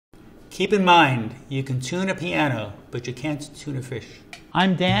Keep in mind, you can tune a piano, but you can't tune a fish.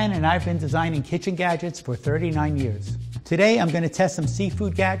 I'm Dan, and I've been designing kitchen gadgets for 39 years. Today, I'm going to test some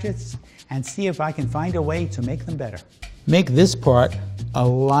seafood gadgets and see if I can find a way to make them better. Make this part a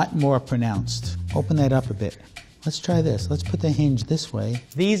lot more pronounced. Open that up a bit. Let's try this. Let's put the hinge this way.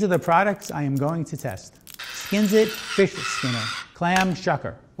 These are the products I am going to test. Skinsit fish skinner, clam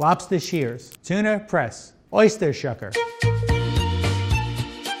shucker, lobster shears, tuna press, oyster shucker.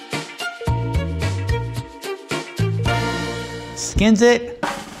 Skinsit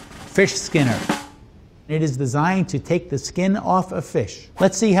fish skinner. It is designed to take the skin off a fish.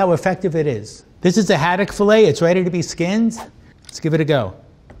 Let's see how effective it is. This is a haddock fillet. It's ready to be skinned. Let's give it a go.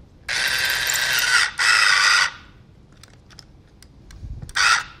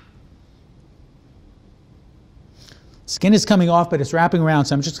 Skin is coming off, but it's wrapping around,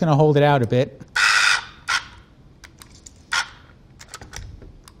 so I'm just going to hold it out a bit.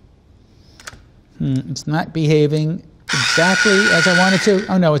 It's not behaving exactly as I wanted to.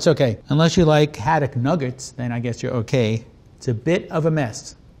 Oh no, it's okay. Unless you like haddock nuggets, then I guess you're okay. It's a bit of a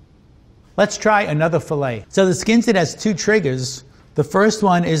mess. Let's try another fillet. So the Skinsit has two triggers. The first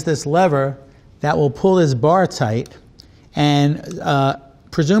one is this lever that will pull this bar tight and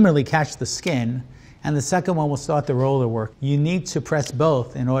presumably catch the skin. And the second one will start the roller work. You need to press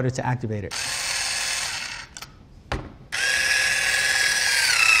both in order to activate it.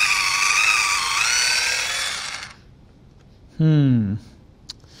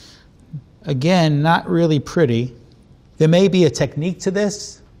 Again, not really pretty. There may be a technique to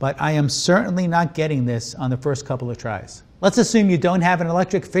this, but I am certainly not getting this on the first couple of tries. Let's assume you don't have an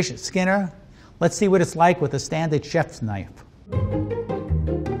electric fish skinner. Let's see what it's like with a standard chef's knife.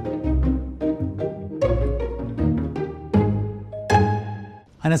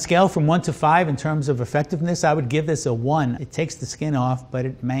 On a scale from 1 to 5 in terms of effectiveness, I would give this a 1. It takes the skin off, but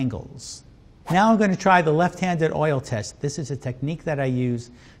it mangles. Now I'm going to try the left-handed oil test. This is a technique that I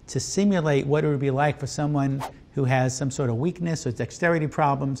use to simulate what it would be like for someone who has some sort of weakness or dexterity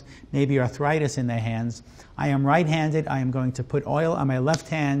problems, maybe arthritis in their hands. I am right-handed. I am going to put oil on my left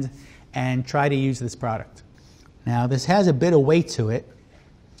hand and try to use this product. Now this has a bit of weight to it.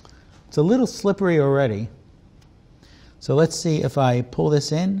 It's a little slippery already. So let's see if I pull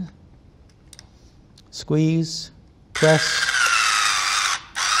this in, squeeze, press.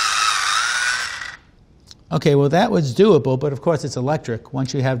 Okay, well that was doable, but of course it's electric.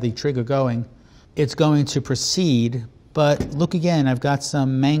 Once you have the trigger going, it's going to proceed. But look again, I've got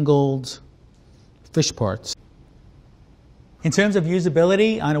some mangled fish parts. In terms of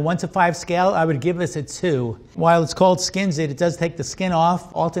usability, on a 1 to 5 scale, I would give this a 2. While it's called Skinsit, it does take the skin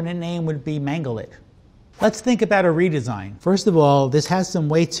off. Alternate name would be Mangle It. Let's think about a redesign. First of all, this has some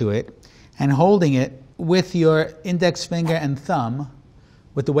weight to it, and holding it with your index finger and thumb,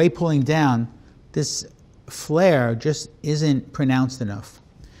 with the weight pulling down, this flare just isn't pronounced enough.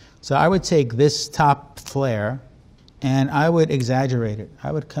 So I would take this top flare and I would exaggerate it.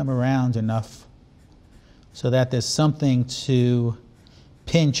 I would come around enough so that there's something to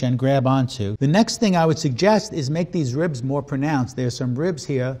pinch and grab onto. The next thing I would suggest is make these ribs more pronounced. There's some ribs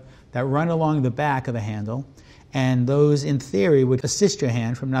here that run along the back of the handle, and those in theory would assist your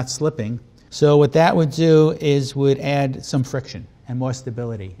hand from not slipping. So what that would do is would add some friction and more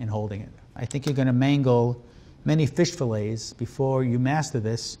stability in holding it. I think you're going to mangle many fish fillets before you master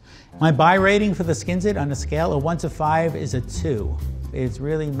this. My buy rating for the Skinsit on a scale of 1 to 5 is a 2. It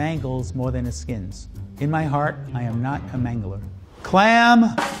really mangles more than it skins. In my heart, I am not a mangler.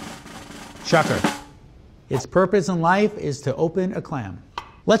 Clam shucker. Its purpose in life is to open a clam.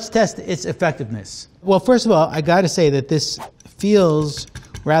 Let's test its effectiveness. Well, first of all, I got to say that this feels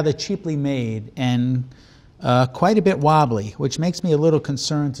rather cheaply made and quite a bit wobbly, which makes me a little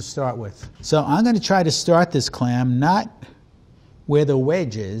concerned to start with. So I'm going to try to start this clam not where the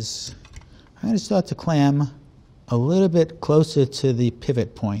wedge is. I'm going to start the clam a little bit closer to the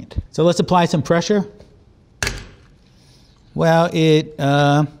pivot point. So let's apply some pressure. Well, it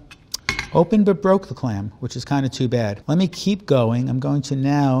opened but broke the clam, which is kind of too bad. Let me keep going. I'm going to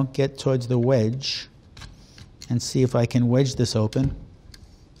now get towards the wedge and see if I can wedge this open.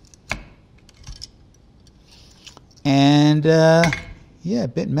 And yeah, a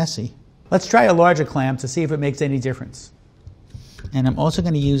bit messy. Let's try a larger clam to see if it makes any difference. And I'm also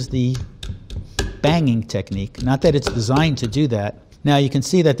going to use the banging technique. Not that it's designed to do that. Now you can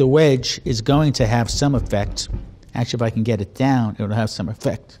see that the wedge is going to have some effect. Actually, if I can get it down, it'll have some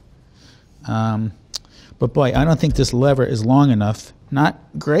effect. But boy, I don't think this lever is long enough. Not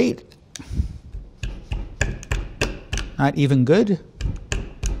great. Not even good.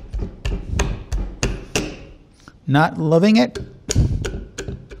 Not loving it.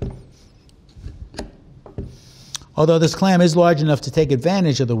 Although this clam is large enough to take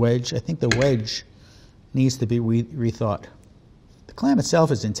advantage of the wedge, I think the wedge needs to be rethought. The clam itself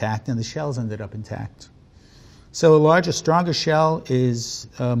is intact and the shells ended up intact. So a larger, stronger shell is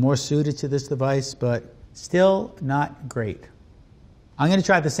more suited to this device, but still not great. I'm going to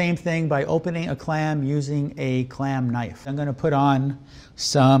try the same thing by opening a clam using a clam knife. I'm going to put on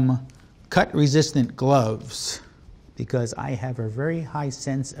some cut-resistant gloves because I have a very high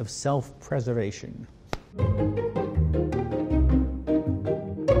sense of self-preservation.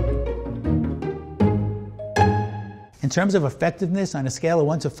 In terms of effectiveness, on a scale of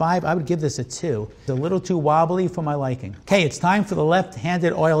 1 to 5, I would give this a 2. It's a little too wobbly for my liking. Okay, it's time for the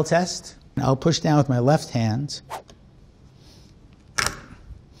left-handed oil test. I'll push down with my left hand.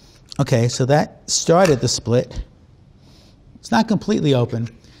 Okay, so that started the split. It's not completely open.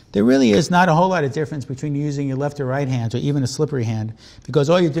 There really is not a whole lot of difference between using your left or right hand or even a slippery hand because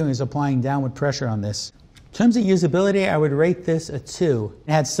all you're doing is applying downward pressure on this. In terms of usability, I would rate this a 2.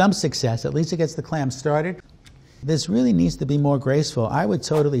 It had some success, at least it gets the clam started. This really needs to be more graceful. I would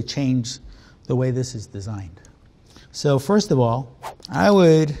totally change the way this is designed. So first of all, I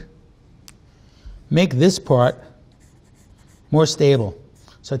would make this part more stable.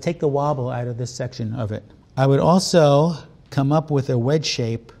 So take the wobble out of this section of it. I would also come up with a wedge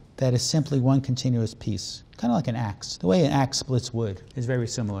shape that is simply one continuous piece, kind of like an axe. The way an axe splits wood is very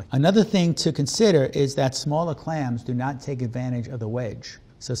similar. Another thing to consider is that smaller clams do not take advantage of the wedge.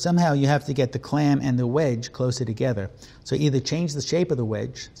 So somehow you have to get the clam and the wedge closer together. So either change the shape of the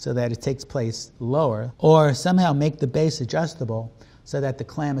wedge so that it takes place lower, or somehow make the base adjustable so that the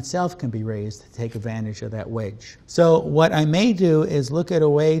clam itself can be raised to take advantage of that wedge. So what I may do is look at a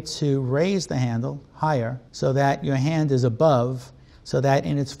way to raise the handle higher so that your hand is above, so that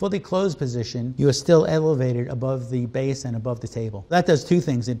in its fully closed position, you are still elevated above the base and above the table. That does two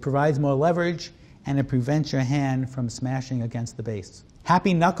things. It provides more leverage and it prevents your hand from smashing against the base.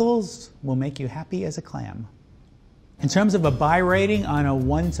 Happy knuckles will make you happy as a clam. In terms of a buy rating on a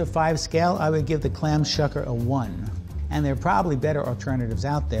 1 to 5 scale, I would give the clam shucker a 1. And there are probably better alternatives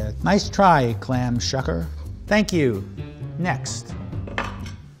out there. Nice try, clam shucker. Thank you. Next.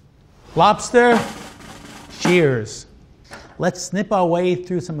 Lobster shears. Let's snip our way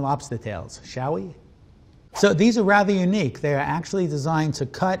through some lobster tails, shall we? So these are rather unique. They are actually designed to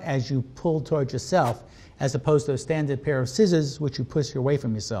cut as you pull towards yourself, as opposed to a standard pair of scissors, which you push away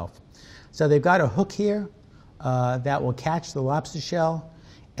from yourself. So they've got a hook here that will catch the lobster shell.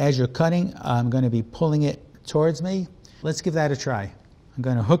 As you're cutting, I'm going to be pulling it towards me. Let's give that a try. I'm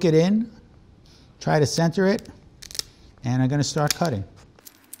going to hook it in, try to center it, and I'm going to start cutting.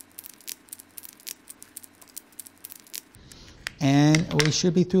 And we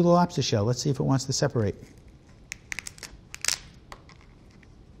should be through the lobster shell. Let's see if it wants to separate.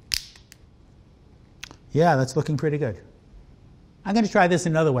 Yeah, that's looking pretty good. I'm going to try this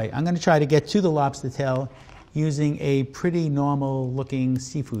another way. I'm going to try to get to the lobster tail using a pretty normal looking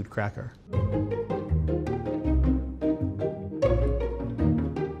seafood cracker.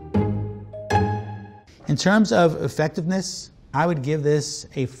 In terms of effectiveness, I would give this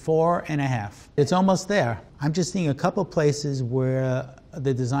a 4.5. It's almost there. I'm just seeing a couple places where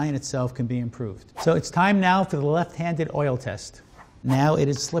the design itself can be improved. So it's time now for the left-handed oil test. Now it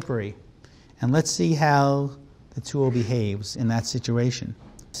is slippery. And let's see how the tool behaves in that situation.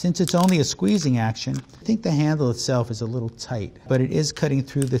 Since it's only a squeezing action, I think the handle itself is a little tight, but it is cutting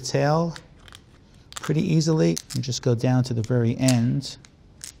through the tail pretty easily. You just go down to the very end.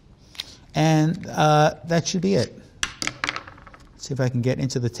 And that should be it. See if I can get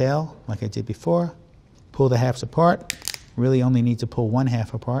into the tail like I did before. Pull the halves apart. Really only need to pull one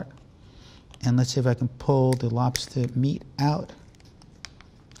half apart. And let's see if I can pull the lobster meat out.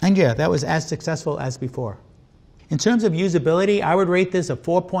 And yeah, that was as successful as before. In terms of usability, I would rate this a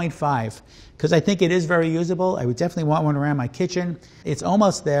 4.5 because I think it is very usable. I would definitely want one around my kitchen. It's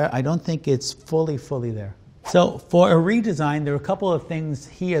almost there. I don't think it's fully there. So for a redesign, there are a couple of things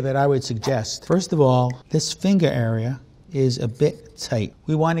here that I would suggest. First of all, this finger area is a bit tight.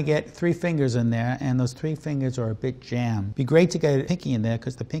 We want to get 3 fingers in there, and those 3 fingers are a bit jammed. It'd be great to get a pinky in there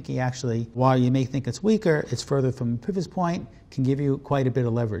because the pinky actually, while you may think it's weaker, it's further from the pivot point, can give you quite a bit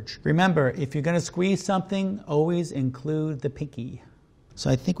of leverage. Remember, if you're going to squeeze something, always include the pinky. So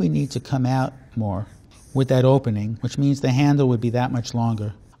I think we need to come out more with that opening, which means the handle would be that much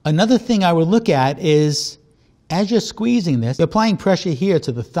longer. Another thing I would look at is, as you're squeezing this, you're applying pressure here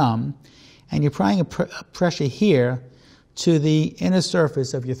to the thumb, and you're applying pressure here to the inner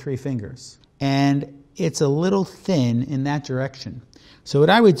surface of your 3 fingers. And it's a little thin in that direction. So what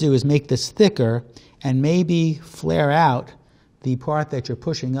I would do is make this thicker and maybe flare out the part that you're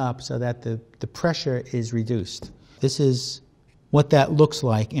pushing up so that the pressure is reduced. This is what that looks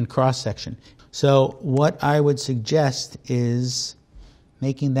like in cross-section. So what I would suggest is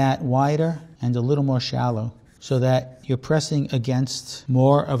making that wider and a little more shallow so that you're pressing against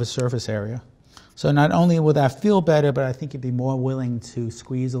more of a surface area. So not only will that feel better, but I think you'd be more willing to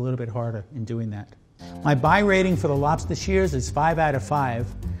squeeze a little bit harder in doing that. My buy rating for the lobster shears is 5 out of 5.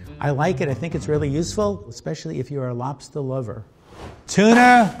 I like it. I think it's really useful, especially if you're a lobster lover.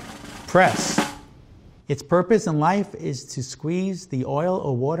 Tuna press. Its purpose in life is to squeeze the oil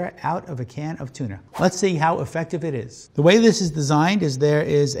or water out of a can of tuna. Let's see how effective it is. The way this is designed is there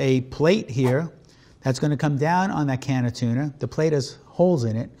is a plate here that's going to come down on that can of tuna. The plate has holes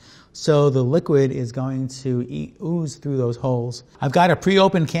in it, so the liquid is going to ooze through those holes. I've got a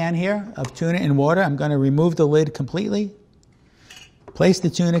pre-opened can here of tuna in water. I'm going to remove the lid completely, place the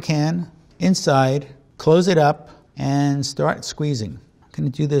tuna can inside, close it up, and start squeezing. I'm going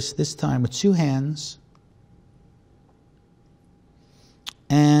to do this time with 2 hands.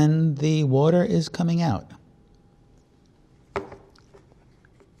 And the water is coming out.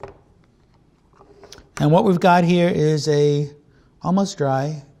 And what we've got here is a almost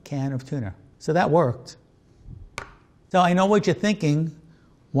dry can of tuna. So that worked. So I know what you're thinking.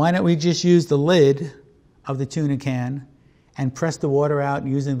 Why don't we just use the lid of the tuna can and press the water out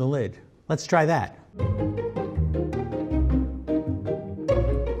using the lid? Let's try that.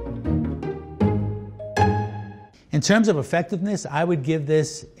 In terms of effectiveness, I would give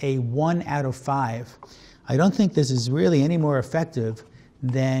this a 1 out of 5. I don't think this is really any more effective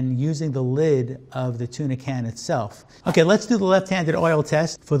than using the lid of the tuna can itself. Okay, let's do the left-handed oil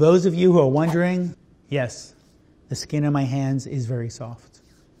test. For those of you who are wondering, yes, the skin on my hands is very soft.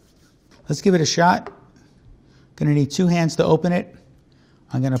 Let's give it a shot. Gonna need 2 hands to open it.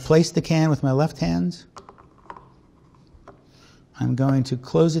 I'm gonna place the can with my left hand. I'm going to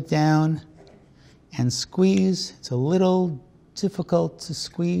close it down and squeeze. It's a little difficult to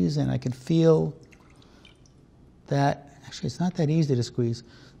squeeze, and I can feel that, actually it's not that easy to squeeze,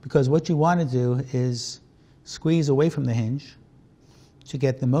 because what you want to do is squeeze away from the hinge to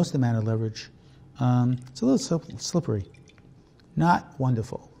get the most amount of leverage. It's a little slippery, not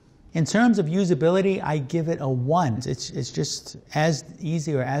wonderful. In terms of usability, I give it a 1. It's just as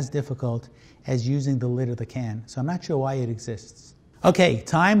easy or as difficult as using the lid of the can, so I'm not sure why it exists. Okay,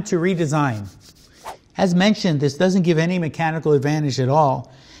 time to redesign. As mentioned, this doesn't give any mechanical advantage at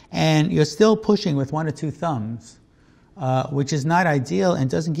all, and you're still pushing with 1 or 2 thumbs, which is not ideal and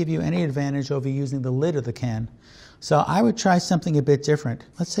doesn't give you any advantage over using the lid of the can. So I would try something a bit different.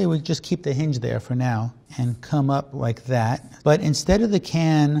 Let's say we just keep the hinge there for now and come up like that. But instead of the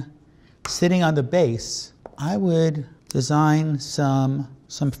can sitting on the base, I would design some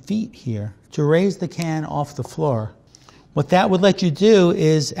feet here to raise the can off the floor. What that would let you do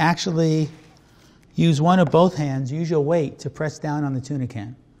is actually use one or both hands, use your weight to press down on the tuna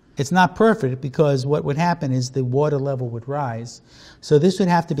can. It's not perfect because what would happen is the water level would rise. So this would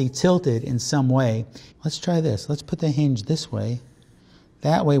have to be tilted in some way. Let's try this. Let's put the hinge this way.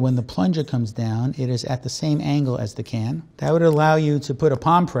 That way when the plunger comes down, it is at the same angle as the can. That would allow you to put a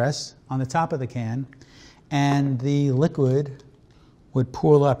palm press on the top of the can, and the liquid would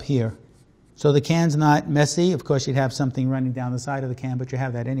pool up here. So the can's not messy. Of course, you'd have something running down the side of the can, but you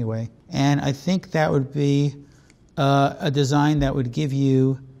have that anyway. And I think that would be a design that would give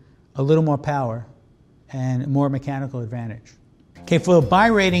you a little more power and more mechanical advantage. Okay, for a buy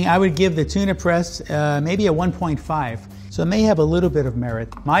rating, I would give the tuna press maybe a 1.5. So it may have a little bit of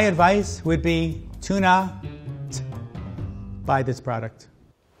merit. My advice would be tuna, buy this product.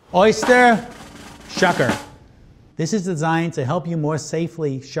 Oyster shucker. This is designed to help you more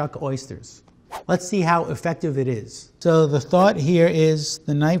safely shuck oysters. Let's see how effective it is. So the thought here is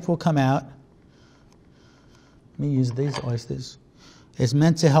the knife will come out. Let me use these oysters. It's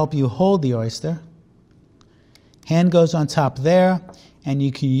meant to help you hold the oyster. Hand goes on top there, and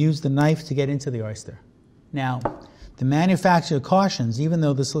you can use the knife to get into the oyster. Now, the manufacturer cautions, even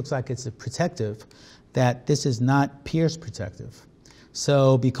though this looks like it's a protective, that this is not pierce protective.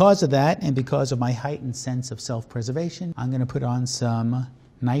 So because of that, and because of my heightened sense of self-preservation, I'm going to put on some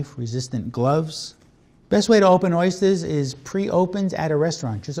knife-resistant gloves. Best way to open oysters is pre-opened at a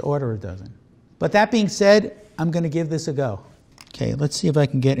restaurant. Just order a dozen. But that being said, I'm going to give this a go. Okay, let's see if I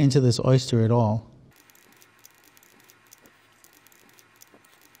can get into this oyster at all.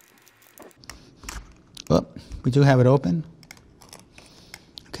 Oh, we do have it open.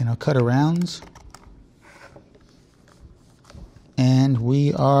 Okay, now cut around. And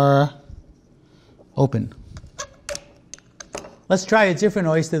we are open. Let's try a different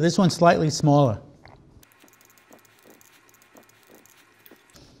oyster. This one's slightly smaller.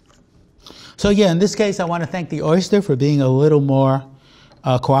 So yeah, in this case, I want to thank the oyster for being a little more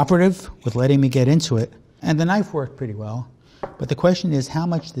cooperative with letting me get into it. And the knife worked pretty well. But the question is, how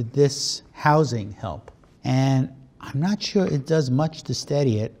much did this housing help? And I'm not sure it does much to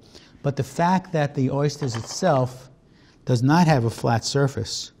steady it, but the fact that the oysters itself does not have a flat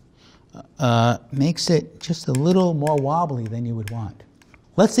surface makes it just a little more wobbly than you would want.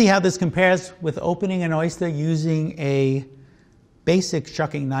 Let's see how this compares with opening an oyster using a basic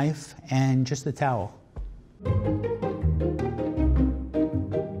shucking knife and just a towel.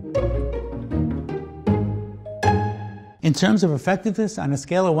 In terms of effectiveness, on a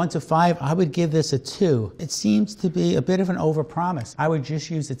scale of 1 to 5, I would give this a 2. It seems to be a bit of an overpromise. I would just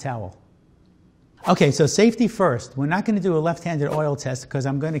use a towel. Okay, so safety first. We're not going to do a left-handed oil test because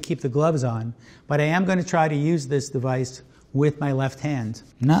I'm going to keep the gloves on, but I am going to try to use this device with my left hand.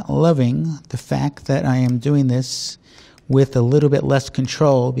 Not loving the fact that I am doing this with a little bit less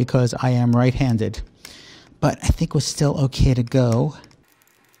control because I am right-handed. But I think we're still okay to go.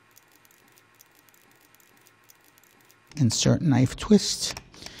 Insert knife twist.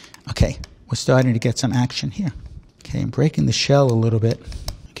 Okay, we're starting to get some action here. Okay, I'm breaking the shell a little bit.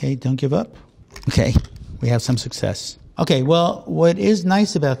 Okay, don't give up. Okay, we have some success. Okay, well, what is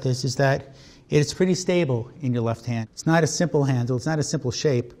nice about this is that it's pretty stable in your left hand. It's not a simple handle, it's not a simple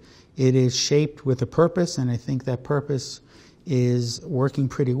shape. It is shaped with a purpose, and I think that purpose is working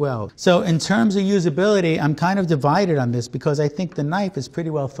pretty well. So in terms of usability, I'm kind of divided on this because I think the knife is pretty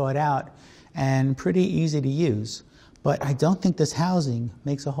well thought out and pretty easy to use. But I don't think this housing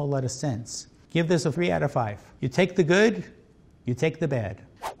makes a whole lot of sense. Give this a 3 out of 5. You take the good, you take the bad.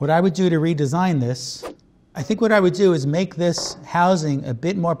 What I would do to redesign this, I think what I would do is make this housing a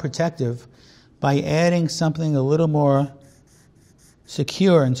bit more protective by adding something a little more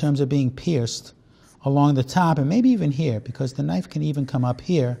secure in terms of being pierced along the top and maybe even here, because the knife can even come up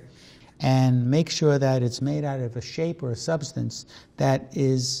here, and make sure that it's made out of a shape or a substance that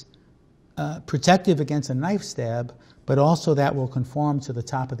is protective against a knife stab, but also that will conform to the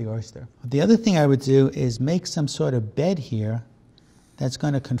top of the oyster. The other thing I would do is make some sort of bed here that's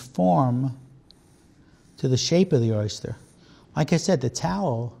going to conform to the shape of the oyster. Like I said, the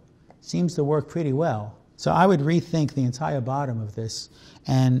towel seems to work pretty well. So I would rethink the entire bottom of this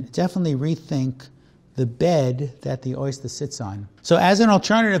and definitely rethink the bed that the oyster sits on. So as an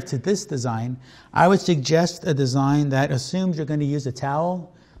alternative to this design, I would suggest a design that assumes you're going to use a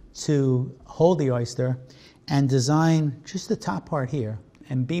towel to hold the oyster and design just the top part here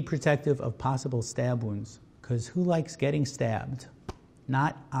and be protective of possible stab wounds, because who likes getting stabbed?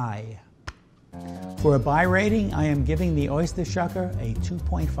 Not I. For a buy rating, I am giving the oyster shucker a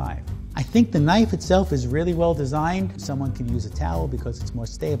 2.5. I think the knife itself is really well designed. Someone can use a towel because it's more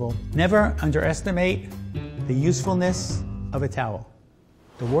stable. Never underestimate the usefulness of a towel.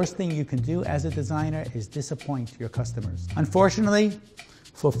 The worst thing you can do as a designer is disappoint your customers. Unfortunately,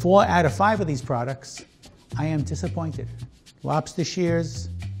 for 4 out of 5 of these products, I am disappointed. Lobster shears,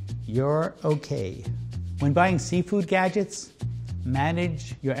 you're okay. When buying seafood gadgets,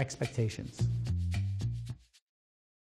 manage your expectations.